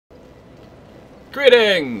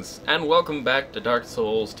Greetings, and welcome back to Dark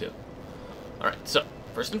Souls 2. Alright, so,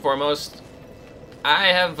 first and foremost, I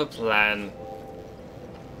have a plan.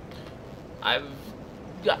 I've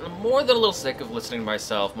gotten more than a little sick of listening to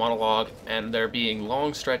myself monologue, and there being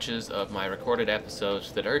long stretches of my recorded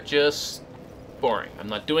episodes that are just boring. I'm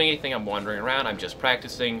not doing anything, I'm wandering around, I'm just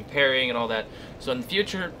practicing, parrying, and all that. So in the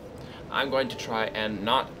future, I'm going to try and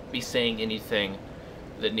not be saying anything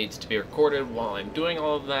that needs to be recorded while I'm doing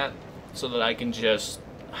all of that, so that I can just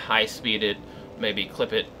high-speed it, maybe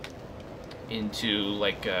clip it into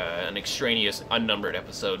like an extraneous unnumbered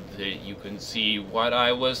episode that you can see what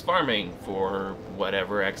I was farming for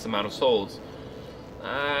whatever X amount of souls.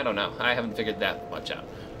 I don't know. I haven't figured that much out.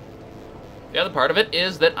 The other part of it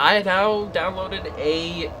is that I now downloaded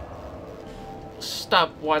a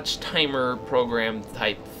stopwatch timer program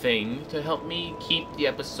type thing to help me keep the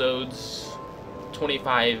episodes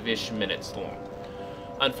 25-ish minutes long.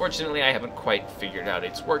 Unfortunately, I haven't quite figured out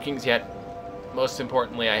its workings yet. Most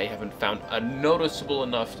importantly, I haven't found a noticeable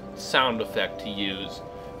enough sound effect to use.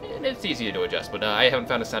 And it's easy to adjust, but I haven't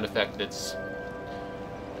found a sound effect that's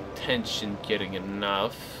tension-getting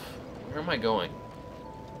enough. Where am I going?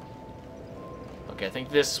 Okay, I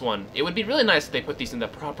think this one. It would be really nice if they put these in the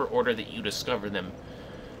proper order that you discover them,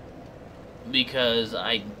 because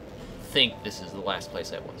I think this is the last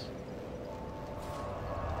place I was.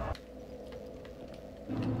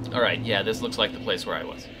 Alright, yeah, this looks like the place where I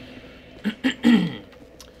was.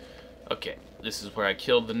 Okay, this is where I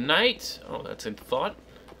killed the knight. Oh, that's in thought.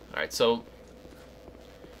 Alright, so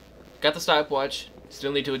got the stopwatch,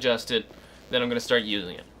 still need to adjust it, then I'm going to start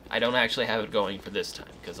using it. I don't actually have it going for this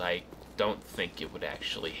time, because I don't think it would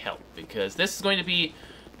actually help, because this is going to be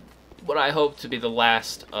what I hope to be the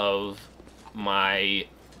last of my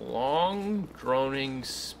long, droning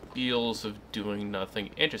spiels of doing nothing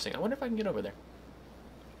interesting. I wonder if I can get over there.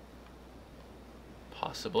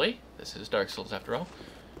 Possibly. This is Dark Souls after all.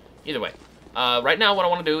 Either way. Right now what I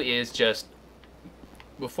want to do is just,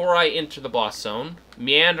 before I enter the boss zone,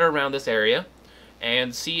 meander around this area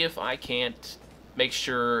and see if I can't make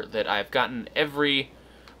sure that I've gotten every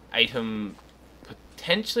item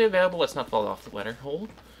potentially available. Let's not fall off the ladder. Hold.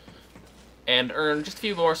 And earn just a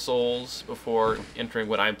few more souls before entering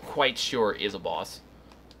what I'm quite sure is a boss.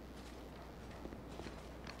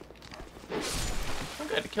 I'm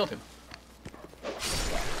glad I killed him.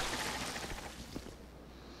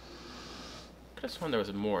 I could have sworn there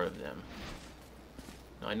was more of them.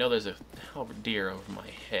 Now, I know there's a halberdier over my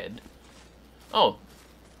head. Oh!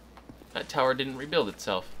 That tower didn't rebuild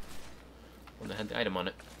itself when they had the item on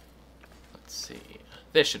it. Let's see.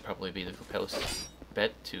 This should probably be the post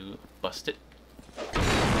bet to bust it.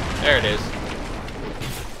 There it is.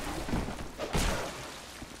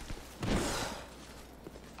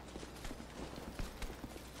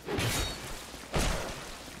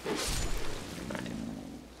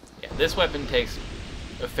 This weapon takes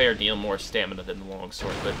a fair deal more stamina than the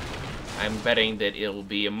longsword, but I'm betting that it'll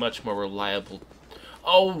be a much more reliable...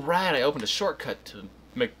 Oh, right, I opened a shortcut to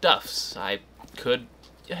McDuff's. I could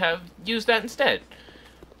have used that instead.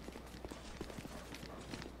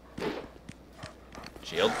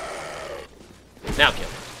 Shield. Now kill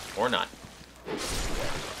him. Or not.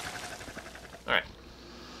 Alright.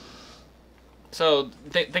 So,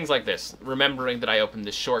 things like this. Remembering that I opened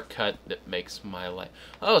this shortcut that makes my life...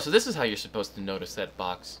 Oh, so this is how you're supposed to notice that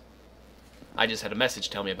box. I just had a message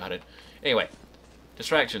tell me about it. Anyway.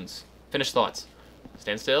 Distractions. Finish thoughts.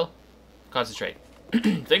 Stand still. Concentrate.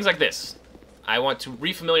 Things like this. I want to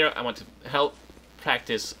I want to help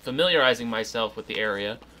practice familiarizing myself with the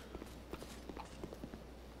area.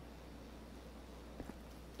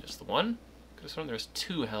 Just the one? Could have sworn there's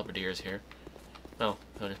two halberdiers here. Oh,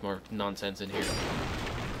 there's more nonsense in here.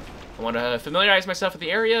 I want to familiarize myself with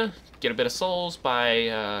the area, get a bit of souls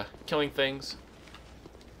by killing things,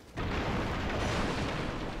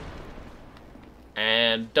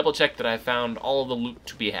 and double check that I found all of the loot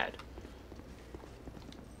to be had.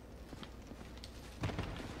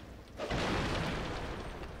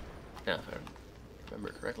 Now, if I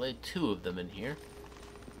remember correctly, two of them in here.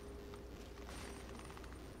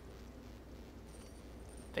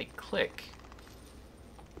 They click.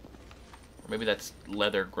 Maybe that's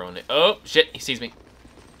leather grown. Oh, shit, he sees me.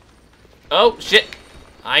 Oh, shit.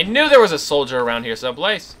 I knew there was a soldier around here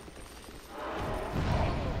someplace.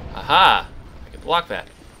 Aha. I can block that.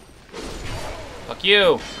 Fuck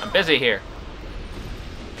you. I'm busy here.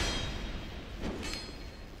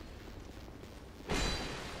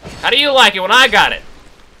 How do you like it when I got it?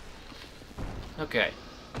 Okay.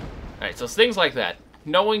 Alright, so things like that.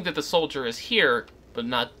 Knowing that the soldier is here, but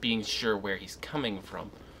not being sure where he's coming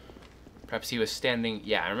from. Perhaps he was standing...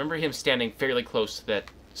 Yeah, I remember him standing fairly close to that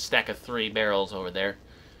stack of 3 barrels over there.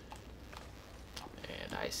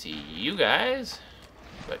 And I see you guys,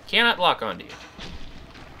 but cannot lock onto you.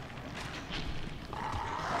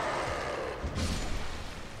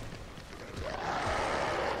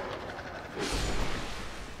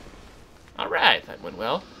 Alright, that went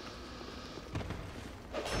well.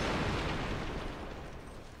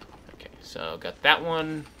 Okay, so got that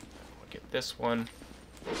one. We'll get this one.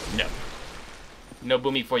 No. No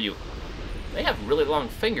boomy for you. They have really long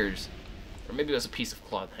fingers. Or maybe it was a piece of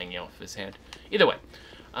cloth hanging off his hand. Either way,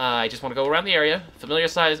 I just want to go around the area. Familiar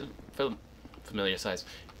size.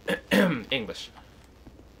 English.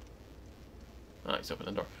 Oh, he's opened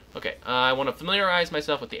the door. Okay, I want to familiarize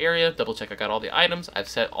myself with the area, double check I got all the items. I've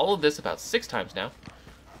said all of this about 6 times now.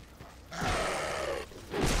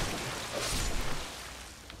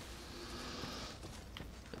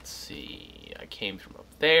 Let's see, I came from up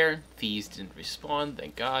there. Thieves didn't respawn,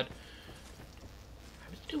 thank God. I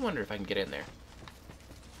do wonder if I can get in there.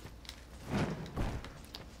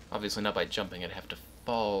 Obviously not by jumping, I'd have to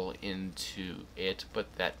fall into it,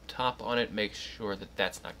 but that top on it makes sure that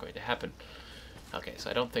that's not going to happen. Okay, so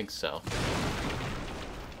I don't think so.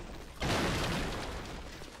 Alright,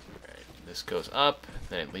 this goes up,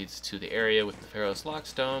 then it leads to the area with the Pharaoh's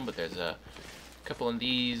Lockstone, but there's a couple of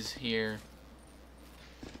these here.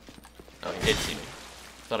 Oh, he did see me.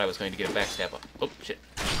 Thought I was going to get a backstab up. Oh, shit.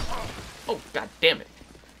 Oh, god damn it.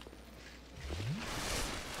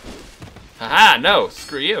 Haha, no!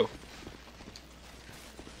 Screw you!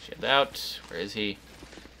 Shield out. Where is he?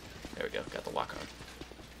 There we go, got the lock on.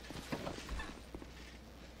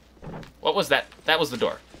 What was that? That was the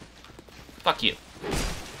door. Fuck you.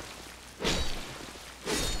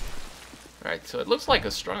 Alright, so it looks like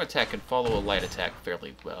a strong attack can follow a light attack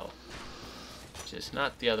fairly well. Just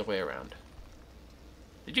not the other way around.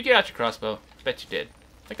 Did you get out your crossbow? I bet you did.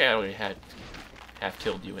 I think I already had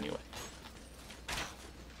half-killed you anyway.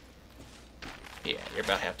 Yeah, you're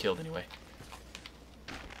about half-killed anyway.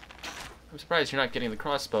 I'm surprised you're not getting the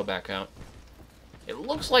crossbow back out. It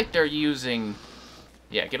looks like they're using...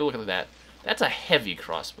 Yeah, get a look at that. That's a heavy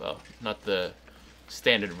crossbow, not the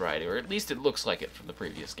standard variety, or at least it looks like it from the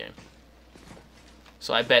previous game.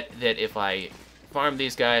 So I bet that if I farm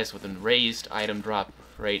these guys with a raised item drop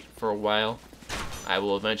rate for a while, I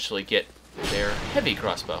will eventually get their heavy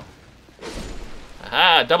crossbow.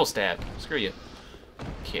 Aha! Double stab. Screw you.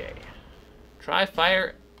 Okay. Try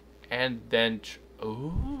fire, and then...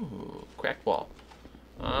 Ooh, cracked wall.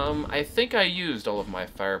 I think I used all of my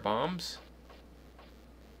fire bombs.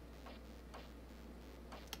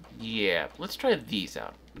 Yeah, let's try these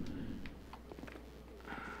out.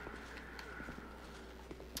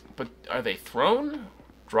 But are they thrown?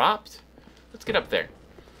 Dropped? Let's get up there.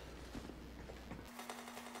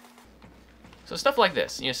 So stuff like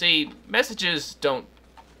this. You see, messages aren't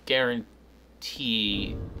guaranteed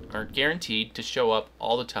to show up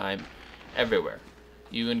all the time, everywhere.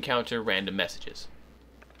 You encounter random messages.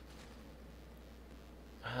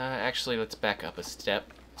 Actually, let's back up a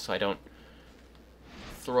step so I don't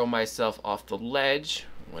throw myself off the ledge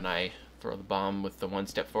when I throw the bomb with the 1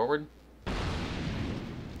 step forward.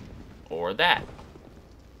 Or that.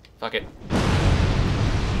 Fuck it.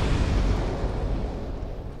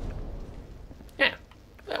 Yeah,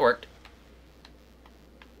 that worked.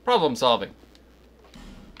 Problem solving.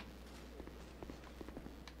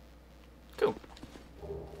 Cool.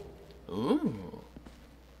 Ooh.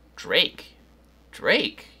 Drake.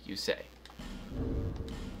 Drake, you say?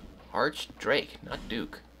 Archdrake, not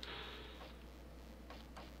Duke.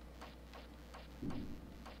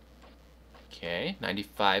 Okay,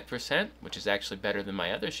 95%, which is actually better than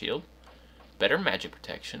my other shield. Better magic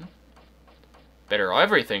protection. Better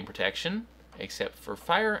everything protection, except for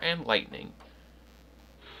fire and lightning.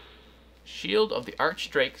 Shield of the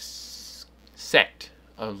Archdrake sect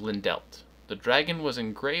of Lindelt. The dragon was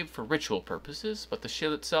engraved for ritual purposes, but the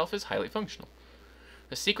shield itself is highly functional.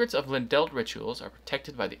 The secrets of Lindelt rituals are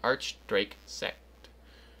protected by the Archdrake sect.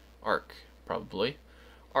 Arc, probably.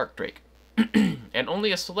 Archdrake. And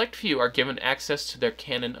only a select few are given access to their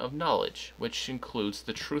canon of knowledge, which includes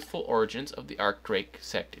the truthful origins of the Archdrake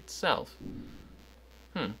sect itself.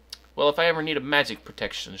 Well, if I ever need a magic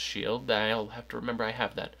protection shield, I'll have to remember I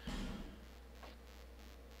have that.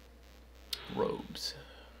 Robes.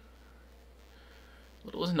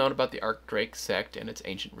 Little is known about the Archdrake sect and its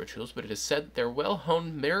ancient rituals, but it is said that their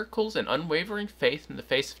well-honed miracles and unwavering faith in the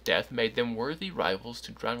face of death made them worthy rivals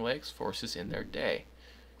to Drangleic's forces in their day.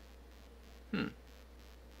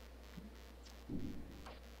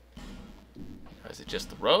 Is it just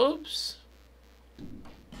the robes?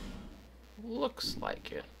 Looks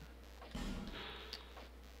like it.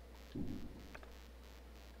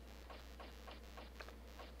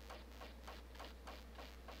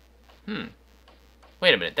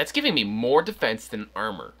 Wait a minute. That's giving me more defense than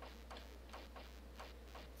armor.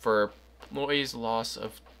 For noise loss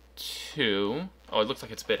of 2. Oh, it looks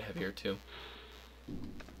like it's a bit heavier, too.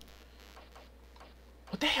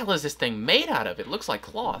 What the hell is this thing made out of? It looks like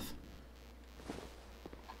cloth.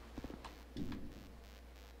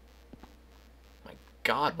 My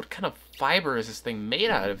God, what kind of fiber is this thing made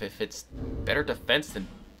out of if it's better defense than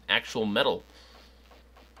actual metal?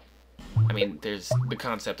 I mean, there's the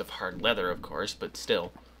concept of hard leather, of course, but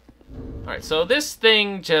still. Alright, so this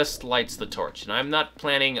thing just lights the torch, and I'm not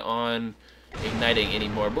planning on igniting any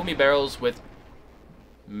more boomy barrels with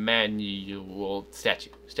manual statue.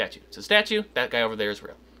 It's a statue. That guy over there is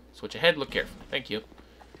real. Switch ahead, look careful. Thank you.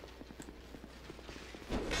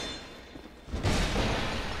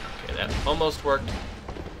 Okay, that almost worked.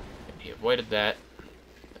 And he avoided that.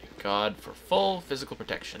 Thank God for full physical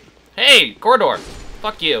protection. Hey, corridor!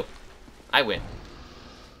 Fuck you. I win.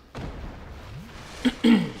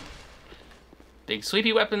 Big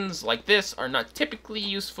sweepy weapons like this are not typically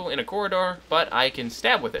useful in a corridor, but I can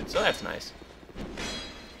stab with it, so that's nice.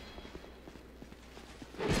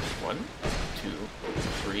 1, 2,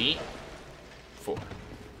 3, 4.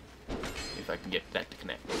 If I can get that to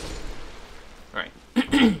connect. Alright.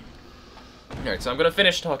 Alright, so I'm gonna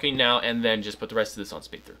finish talking now and then just put the rest of this on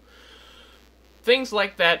speed through. Things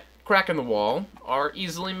like that crack in the wall are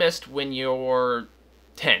easily missed when you're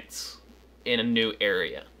tense in a new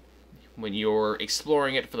area. When you're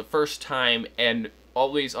exploring it for the first time and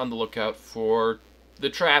always on the lookout for the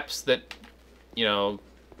traps that, you know,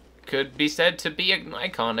 could be said to be an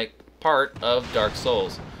iconic part of Dark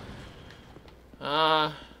Souls.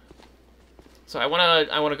 So I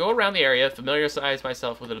wanna go around the area, familiarize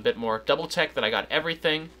myself with it a bit more, double check that I got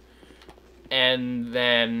everything, and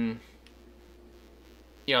then,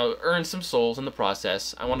 you know, earn some souls in the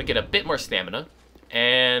process. I want to get a bit more stamina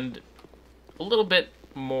and a little bit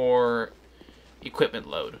more equipment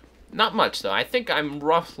load. Not much, though. I think I'm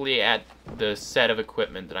roughly at the set of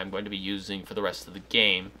equipment that I'm going to be using for the rest of the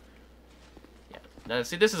game. Yeah. Now,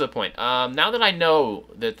 see, this is a point. Now that I know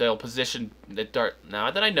that they'll position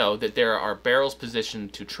now that I know that there are barrels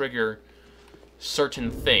positioned to trigger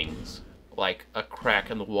certain things, like a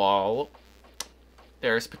crack in the wall,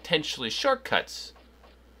 there's potentially shortcuts.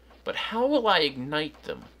 But how will I ignite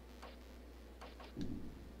them?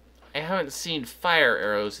 I haven't seen fire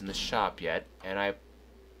arrows in the shop yet,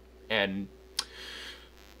 and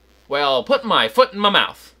well, put my foot in my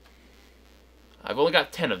mouth. I've only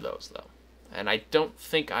got 10 of those, though, and I don't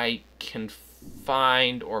think I can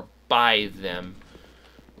find or buy them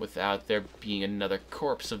without there being another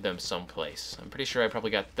corpse of them someplace. I'm pretty sure I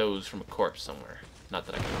probably got those from a corpse somewhere. Not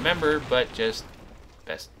that I can remember, but just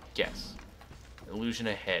best guess. Illusion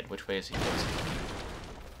ahead. Which way is he facing?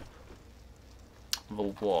 The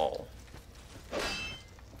wall.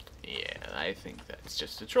 Yeah, I think that's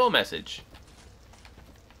just a troll message.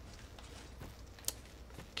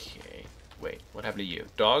 Okay. Wait, what happened to you?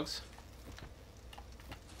 Dogs?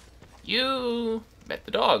 You met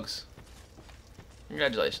the dogs.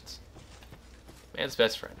 Congratulations. Man's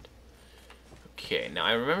best friend. Okay, now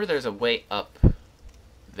I remember there's a way up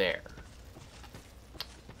there.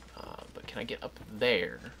 But can I get up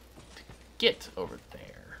there to get over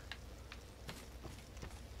there?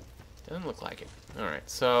 Doesn't look like it. Alright,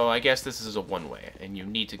 so I guess this is a one-way, and you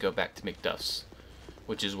need to go back to McDuff's,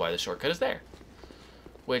 which is why the shortcut is there.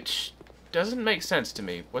 Which doesn't make sense to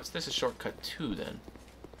me. What's this a shortcut to, then?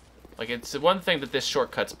 Like, it's one thing that this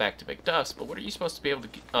shortcuts back to McDuff's, but what are you supposed to be able to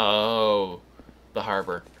get? Oh, the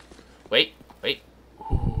harbor. Wait, wait.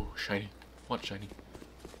 Ooh, shiny. What shiny?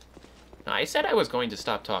 Now, I said I was going to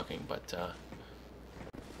stop talking, but,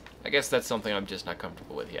 I guess that's something I'm just not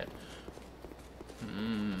comfortable with yet.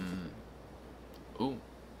 Ooh,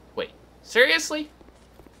 wait. Seriously?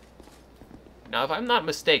 Now, if I'm not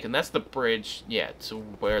mistaken, that's the bridge, yeah, to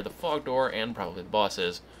where the fog door and probably the boss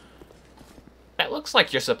is. That looks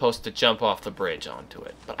like you're supposed to jump off the bridge onto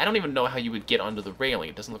it, but I don't even know how you would get onto the railing.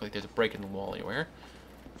 It doesn't look like there's a break in the wall anywhere.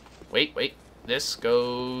 Wait, wait. This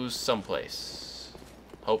goes someplace.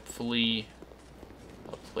 Hopefully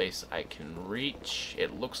a place I can reach.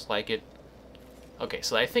 It looks like it. Okay,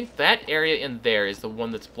 so I think that area in there is the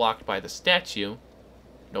one that's blocked by the statue.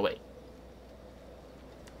 No, wait.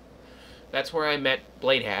 That's where I met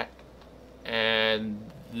Blade Hat. And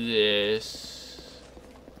this...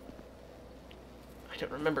 I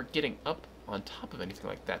don't remember getting up on top of anything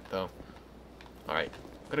like that, though. Alright,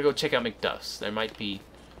 I'm gonna go check out McDuff's. There might be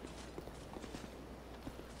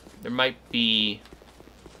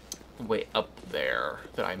a way up there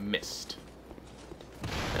that I missed.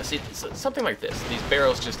 Now see, something like this. These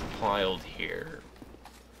barrels just piled here.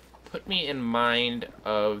 put me in mind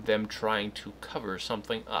of them trying to cover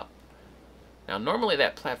something up. Now, normally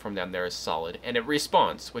that platform down there is solid, and it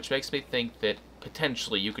respawns, which makes me think that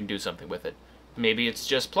potentially you can do something with it. Maybe it's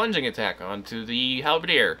just plunging attack onto the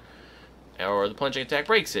halberdier, or the plunging attack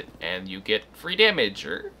breaks it, and you get free damage,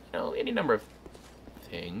 or, you know, any number of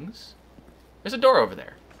things. There's a door over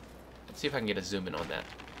there. Let's see if I can get a zoom in on that.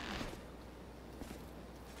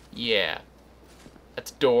 Yeah.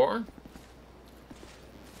 That's a door.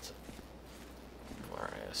 Where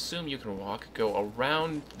I assume you can walk. Go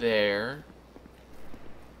around there.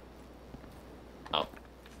 Oh.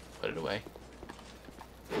 Put it away.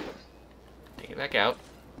 Take it back out.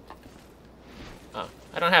 Oh.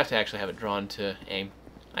 I don't have to actually have it drawn to aim.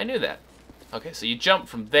 I knew that. Okay, so you jump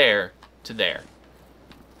from there to there.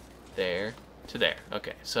 There to there.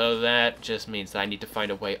 Okay, so that just means that I need to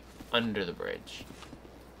find a way under the bridge.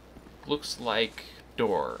 Looks like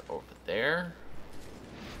door over there.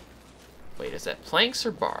 Wait, is that planks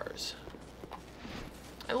or bars?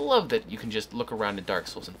 I love that you can just look around in Dark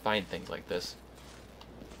Souls and find things like this.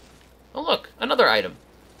 Oh look, another item.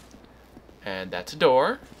 And that's a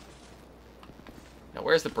door. Now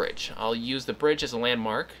where's the bridge? I'll use the bridge as a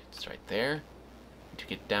landmark. It's right there. To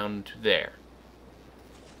get down to there.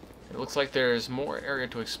 It looks like there's more area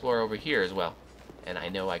to explore over here as well. And I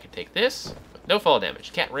know I can take this with no fall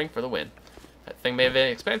damage. Cat ring for the win. That thing may have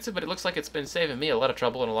been expensive, but it looks like it's been saving me a lot of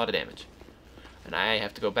trouble and a lot of damage. And I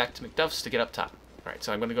have to go back to McDuff's to get up top. Alright,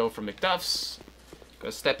 so I'm going to go from McDuff's, go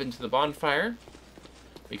step into the bonfire,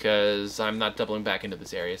 because I'm not doubling back into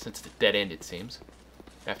this area, since it's a dead end, it seems,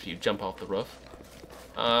 after you jump off the roof.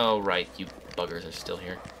 Oh, right, you buggers are still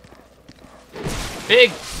here.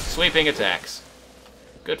 Big sweeping attacks.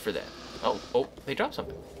 Good for them. Oh, they dropped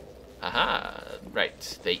something. Aha,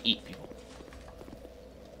 right, they eat people.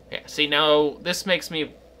 Yeah, see, now, this makes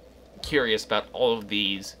me curious about all of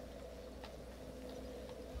these.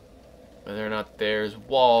 Whether or not there's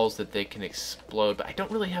walls that they can explode, but I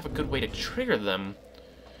don't really have a good way to trigger them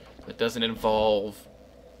that doesn't involve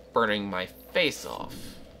burning my face off.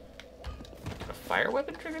 Can a fire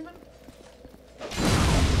weapon trigger them?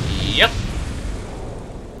 Yep.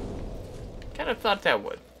 Kind of thought that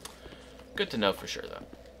would. Good to know for sure, though.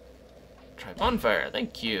 Try bonfire,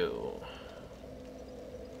 thank you.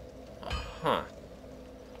 Huh.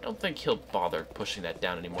 I don't think he'll bother pushing that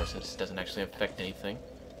down anymore since it doesn't actually affect anything.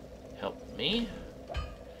 Help me.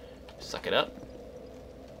 Suck it up.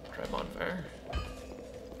 Try bonfire.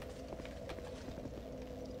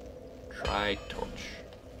 Try torch.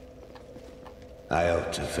 I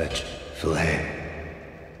ought to fetch fillet.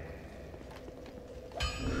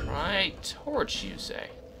 Try torch, you say?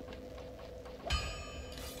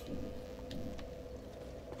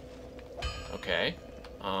 Okay.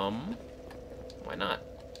 Why not?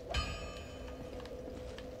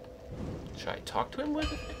 Should I talk to him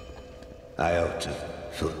with it? I ought to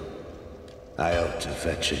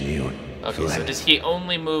fetch a new one. Okay, so does he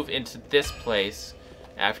only move into this place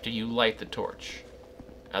after you light the torch?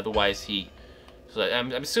 Otherwise he... So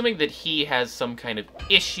I'm assuming that he has some kind of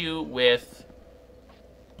issue with...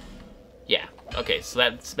 Yeah, okay, so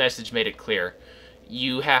that message made it clear.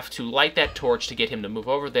 You have to light that torch to get him to move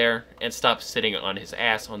over there and stop sitting on his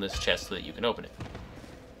ass on this chest so that you can open it.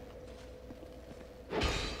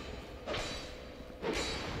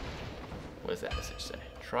 What does that message say?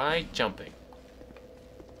 Try jumping.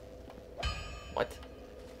 What?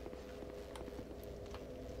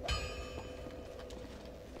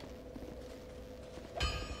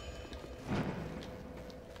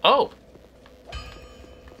 Oh!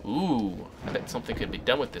 Ooh, I bet something could be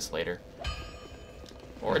done with this later.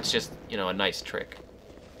 Or it's just, you know, a nice trick.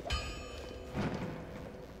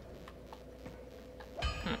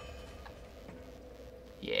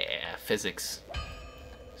 Yeah, physics.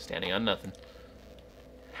 Standing on nothing.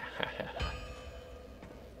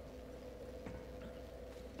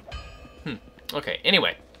 Okay,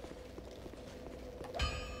 anyway.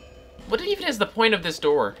 What even is the point of this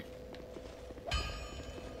door?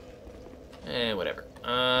 Whatever.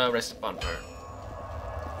 Rest of bonfire.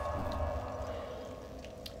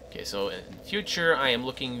 Okay, so in future, I am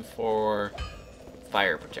looking for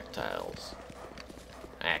fire projectiles.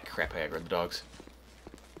 Ah, crap, I aggroed the dogs.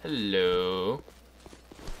 Hello.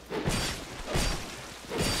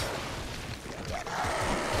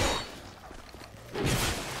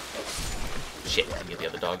 Shit, I can get the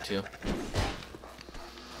other dog, too.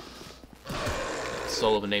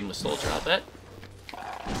 Soul of a nameless soldier, I'll bet.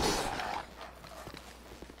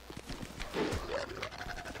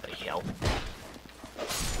 Bloody hell.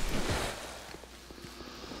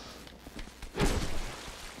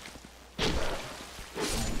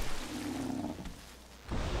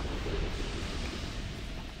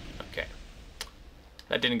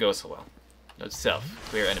 That didn't go so well. Note self.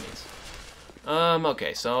 Clear enemies.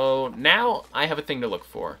 Okay, so now I have a thing to look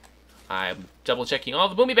for. I'm double-checking all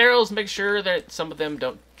the boomy barrels to make sure that some of them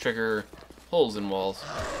don't trigger holes in walls,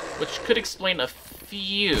 which could explain a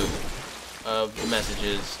few of the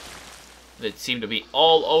messages that seem to be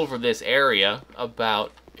all over this area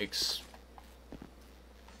about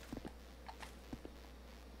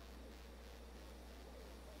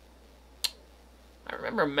I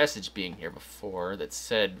remember a message being here before that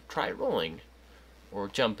said, try rolling, or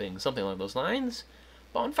jumping, something along those lines.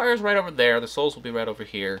 Bonfire's right over there, the souls will be right over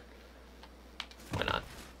here. Why not?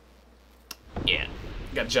 Yeah,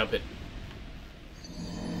 gotta jump it.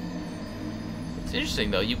 It's interesting,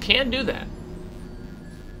 though, you can do that.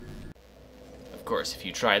 Of course, if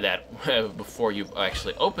you try that before you've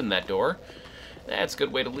actually opened that door, that's a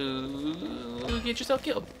good way to get yourself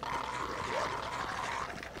killed.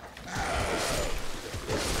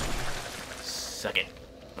 Suck it.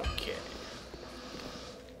 Okay.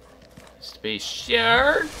 Just to be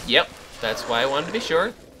sure. Yep, that's why I wanted to be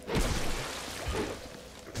sure.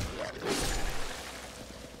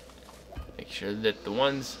 Make sure that the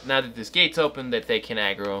ones, now that this gate's open, that they can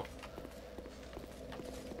aggro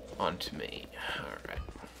onto me. Alright.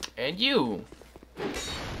 And you!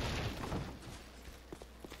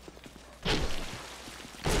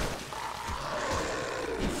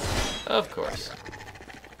 Of course.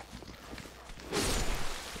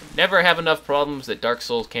 Never have enough problems that Dark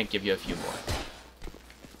Souls can't give you a few more.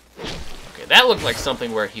 Okay, that looked like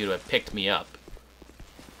something where he would have picked me up.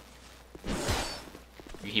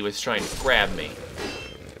 He was trying to grab me.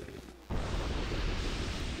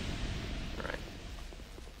 Alright.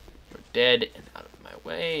 You're dead and out of my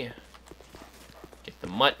way. Get the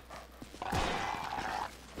mutt.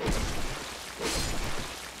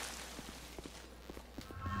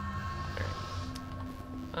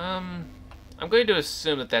 I'm going to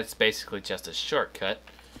assume that that's basically just a shortcut,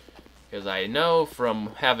 because I know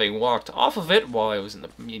from having walked off of it while I was in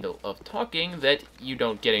the middle of talking that you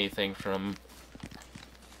don't get anything from...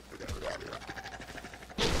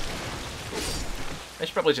 I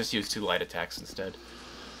should probably just use 2 light attacks instead.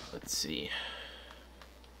 Let's see.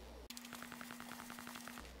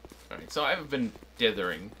 Alright, so I've been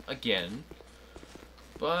dithering again,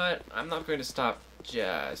 but I'm not going to stop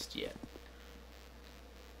just yet.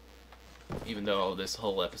 Even though this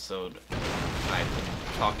whole episode I've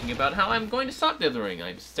been talking about how I'm going to stop dithering.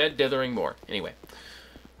 I've said dithering more. Anyway.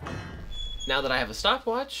 Now that I have a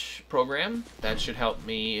stopwatch program, that should help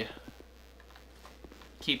me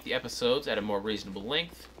keep the episodes at a more reasonable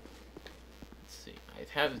length. Let's see. I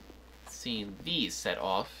haven't seen these set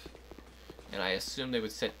off, and I assume they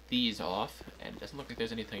would set these off, and it doesn't look like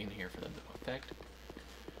there's anything in here for them to affect.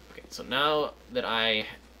 Okay, so now that I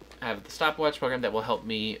have the stopwatch program, that will help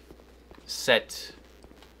me set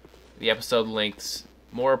the episode lengths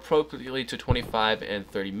more appropriately to 25 and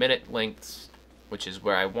 30-minute lengths, which is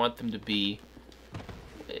where I want them to be.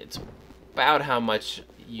 It's about how much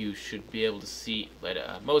you should be able to see,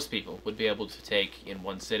 that most people would be able to take in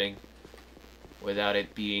one sitting without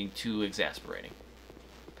it being too exasperating,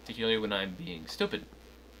 particularly when I'm being stupid.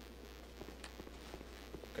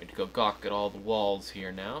 Going to go gawk at all the walls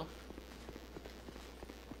here now.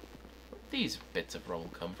 Where did these bits of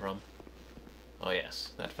rubble come from? Oh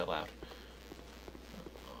yes, that fell out.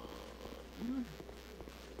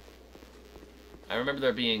 I remember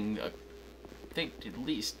there being, I think, at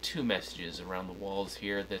least 2 messages around the walls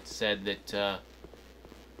here that said that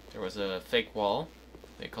there was a fake wall.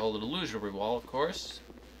 They called it illusory wall, of course,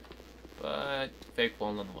 but fake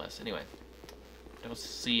wall nonetheless. Anyway, don't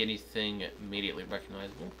see anything immediately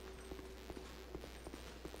recognizable.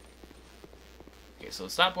 Okay, so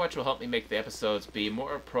the stopwatch will help me make the episodes be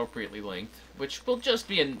more appropriately length, which will just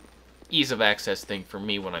be an ease of access thing for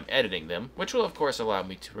me when I'm editing them, which will of course allow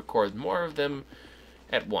me to record more of them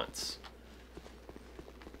at once.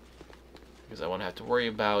 Because I won't have to worry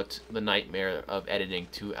about the nightmare of editing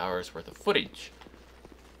 2 hours worth of footage.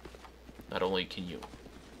 Not only can you...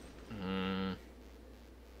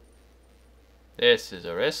 This is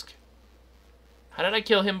a risk. How did I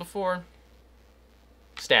kill him before?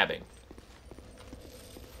 Stabbing.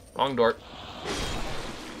 Wrong door.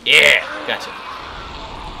 Yeah! Gotcha.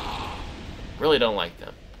 Really don't like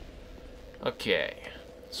them. Okay.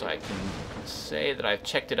 So I can say that I've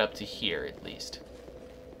checked it up to here, at least.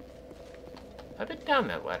 I've been down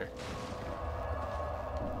that ladder.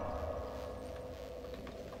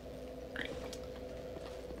 Great.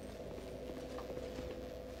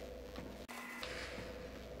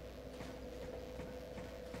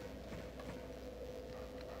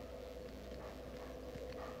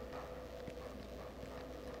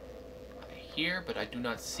 here, but I do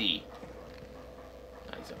not see.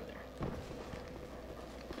 Oh, he's over there.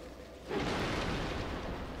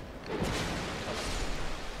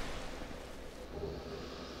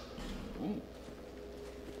 Ooh.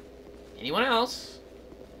 Anyone else?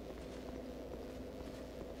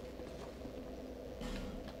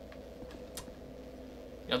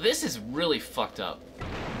 Now this is really fucked up.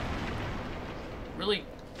 Really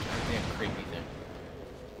goddamn creepy thing.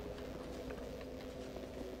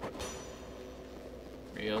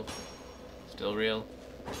 Real. Still real.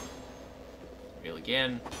 Real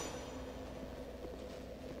again.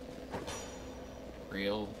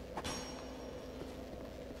 Real.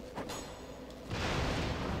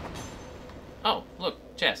 Oh,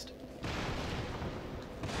 look, chest.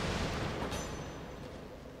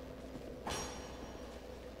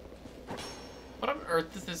 What on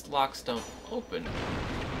earth does this lockstone open?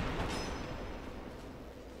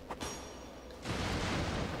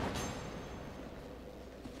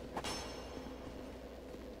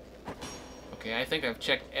 Okay, I think I've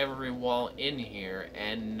checked every wall in here,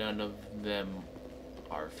 and none of them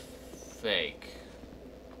are fake.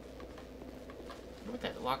 What if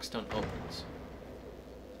that lockstone opens?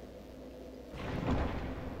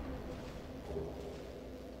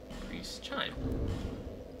 Priest chime.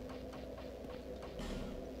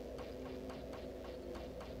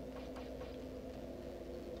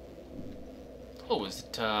 Oh, is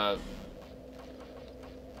it,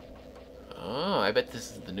 Oh, I bet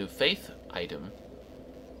this is the new faith item.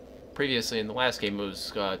 Previously, in the last game, it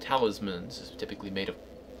was talismans, typically made of...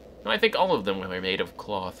 No, I think all of them were made of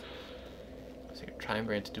cloth. Sacred Triumph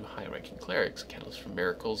granted to high-ranking clerics, catalyst for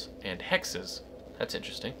miracles, and hexes. That's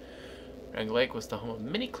interesting. Drang Lake was the home of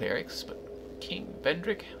many clerics, but King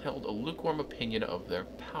Vendrick held a lukewarm opinion of their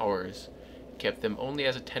powers, kept them only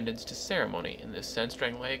as attendants to ceremony. In this sense,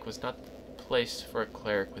 Drang Lake was not the place for a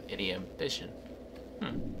cleric with any ambition.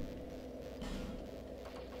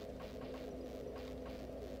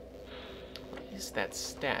 What is that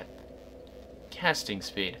stat? Casting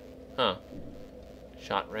speed. Huh.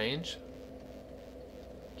 Shot range.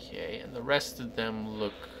 Okay, and the rest of them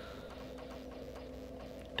look...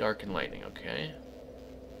 Dark and lightning, okay.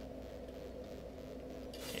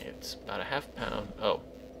 It's about a half pound. Oh,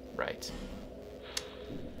 right.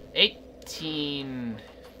 18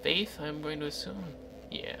 faith, I'm going to assume.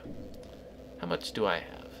 Yeah. How much do I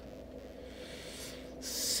have?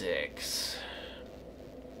 6.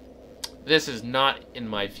 This is not in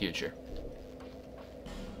my future.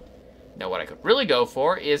 Now what I could really go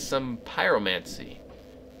for is some pyromancy.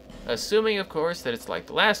 Assuming, of course, that it's like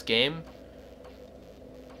the last game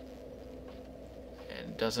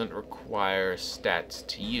and doesn't require stats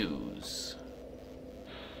to use.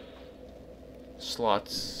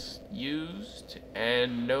 Slots used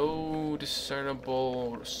and no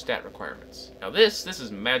discernible stat requirements. Now this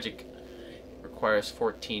is magic. Requires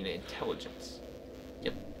 14 intelligence.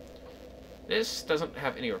 Yep. This doesn't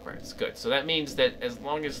have any requirements. Good. So that means that as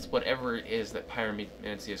long as whatever it is that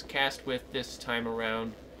pyromancy is cast with this time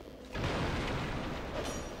around,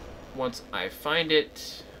 once I find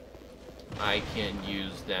it, I can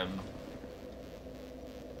use them.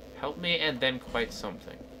 Help me, and then quite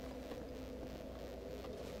something.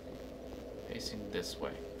 Facing this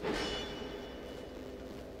way.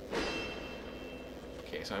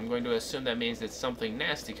 Okay, so I'm going to assume that means that something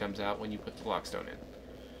nasty comes out when you put the lockstone in.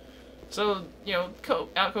 So, you know,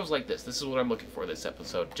 out goes like this. This is what I'm looking for this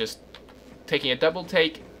episode. Just taking a double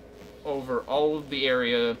take over all of the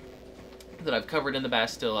area that I've covered in the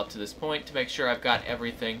Bastille up to this point to make sure I've got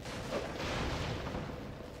everything.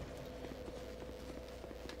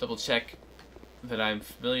 Double check that I'm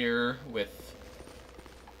familiar with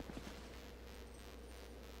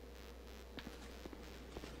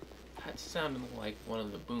that sounded like one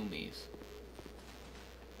of the boomies.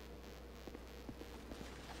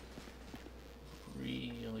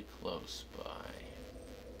 Really close by.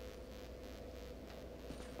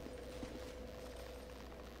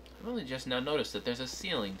 I've only just now noticed that there's a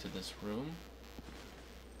ceiling to this room,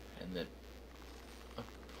 and that a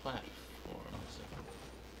platform is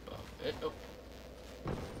above it. Oh.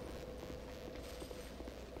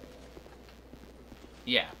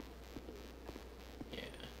 Yeah. Yeah.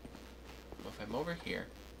 Well, if I'm over here...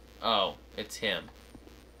 Oh, it's him.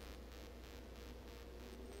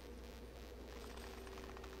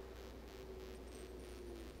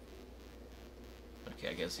 Okay,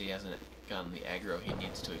 I guess he hasn't gotten the aggro he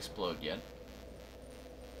needs to explode yet.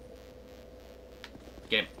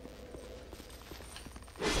 Get him.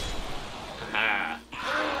 Aha!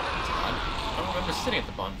 That's odd. I don't remember sitting at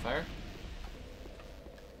the bonfire.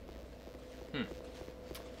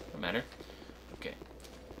 No matter. Okay.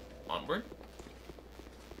 Onward.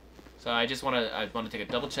 So I want to take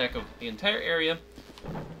a double check of the entire area,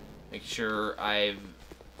 make sure I've,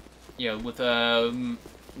 with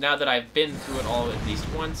now that I've been through it all at least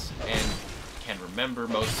once and can remember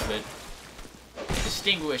most of it,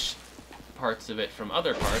 distinguish parts of it from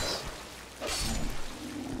other parts,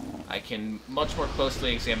 I can much more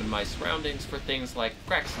closely examine my surroundings for things like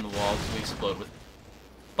cracks in the walls to explode with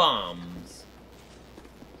bombs.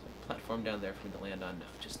 Platform down there for me to land on? No,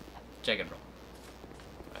 just jagged roll.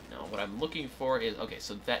 Right, now what I'm looking for is, okay,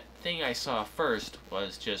 so that thing I saw first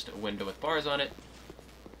was just a window with bars on it.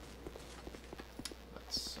 But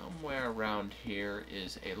somewhere around here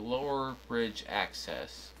is a lower bridge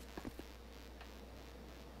access.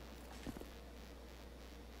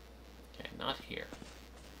 Okay, not here.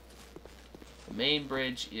 The main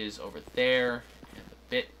bridge is over there, and the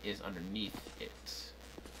bit is underneath it.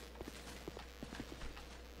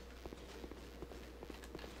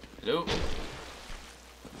 Hello?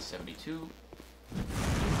 72.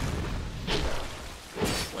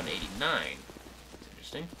 189. That's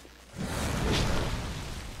interesting.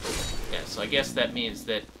 Yeah, so I guess that means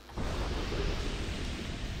that...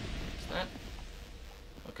 What's that?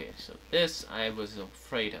 Okay, so this I was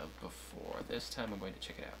afraid of before. This time I'm going to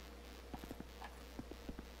check it out.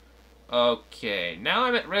 Okay, now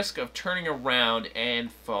I'm at risk of turning around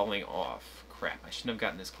and falling off. Crap, I shouldn't have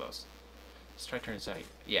gotten this close. Let's try turning side.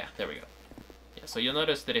 Yeah, there we go. Yeah, so you'll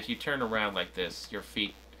notice that if you turn around like this, your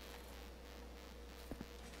feet,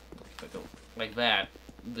 like that,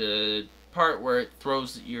 the part where it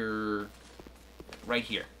throws your, right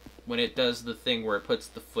here, when it does the thing where it puts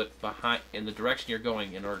the foot behind, in the direction you're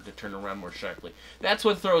going in order to turn around more sharply. That's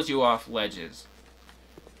what throws you off ledges.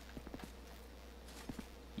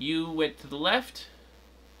 You went to the left.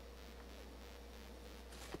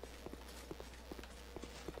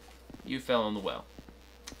 You fell in the well.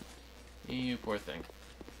 You poor thing.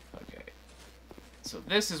 Okay. So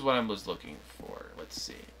this is what I was looking for. Let's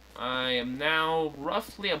see. I am now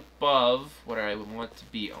roughly above what I would want to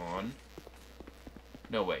be on.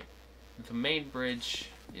 No, wait. The main bridge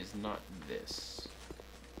is not this.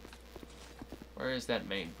 Where is that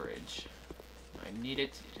main bridge? I need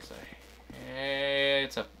it. It is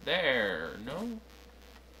it's up there. No?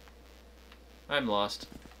 I'm lost.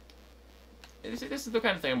 This is the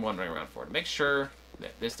kind of thing I'm wandering around for, to make sure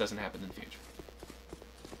that this doesn't happen in the future.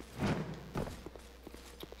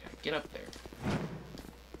 Okay, get up there.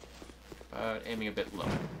 Aiming a bit low.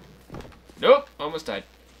 Nope! Almost died.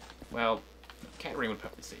 Well, cat ring would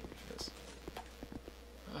probably save me for this.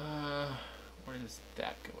 Where does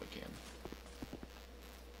that go again?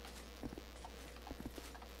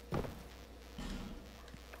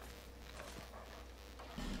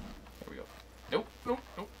 There we go. Nope, nope,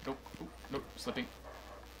 nope, nope, nope, nope, slipping.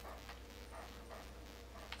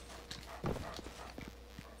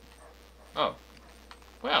 Oh.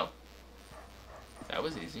 Well. That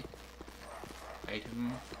was easy.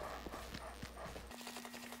 Item.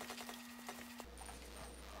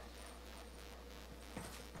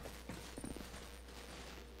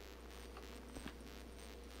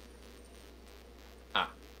 Ah.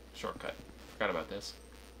 Shortcut. Forgot about this.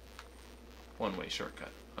 One-way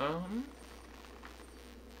shortcut.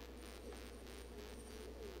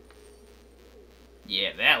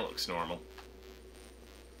 Yeah, that looks normal.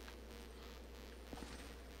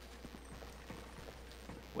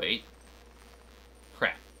 Wait.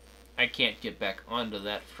 Crap. I can't get back onto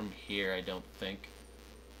that from here, I don't think.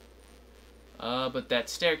 But that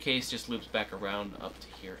staircase just loops back around up to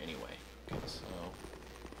here anyway. Okay, so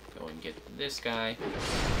go and get this guy.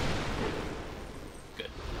 Good.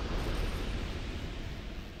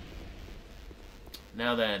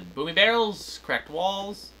 Now then, boomy barrels, cracked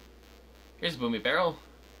walls. Here's a boomy barrel.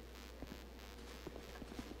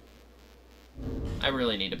 I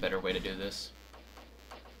really need a better way to do this.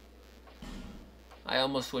 I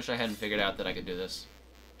almost wish I hadn't figured out that I could do this.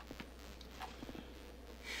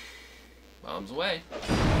 Bombs away.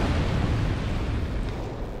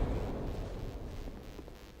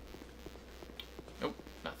 Nope,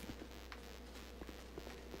 nothing.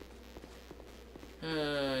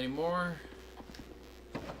 Any more?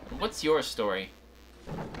 What's your story?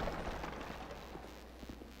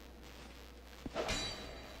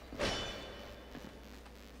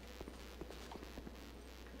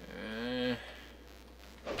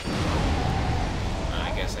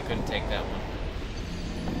 I guess I couldn't take that one.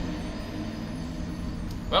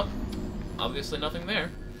 Well, obviously nothing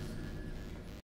there.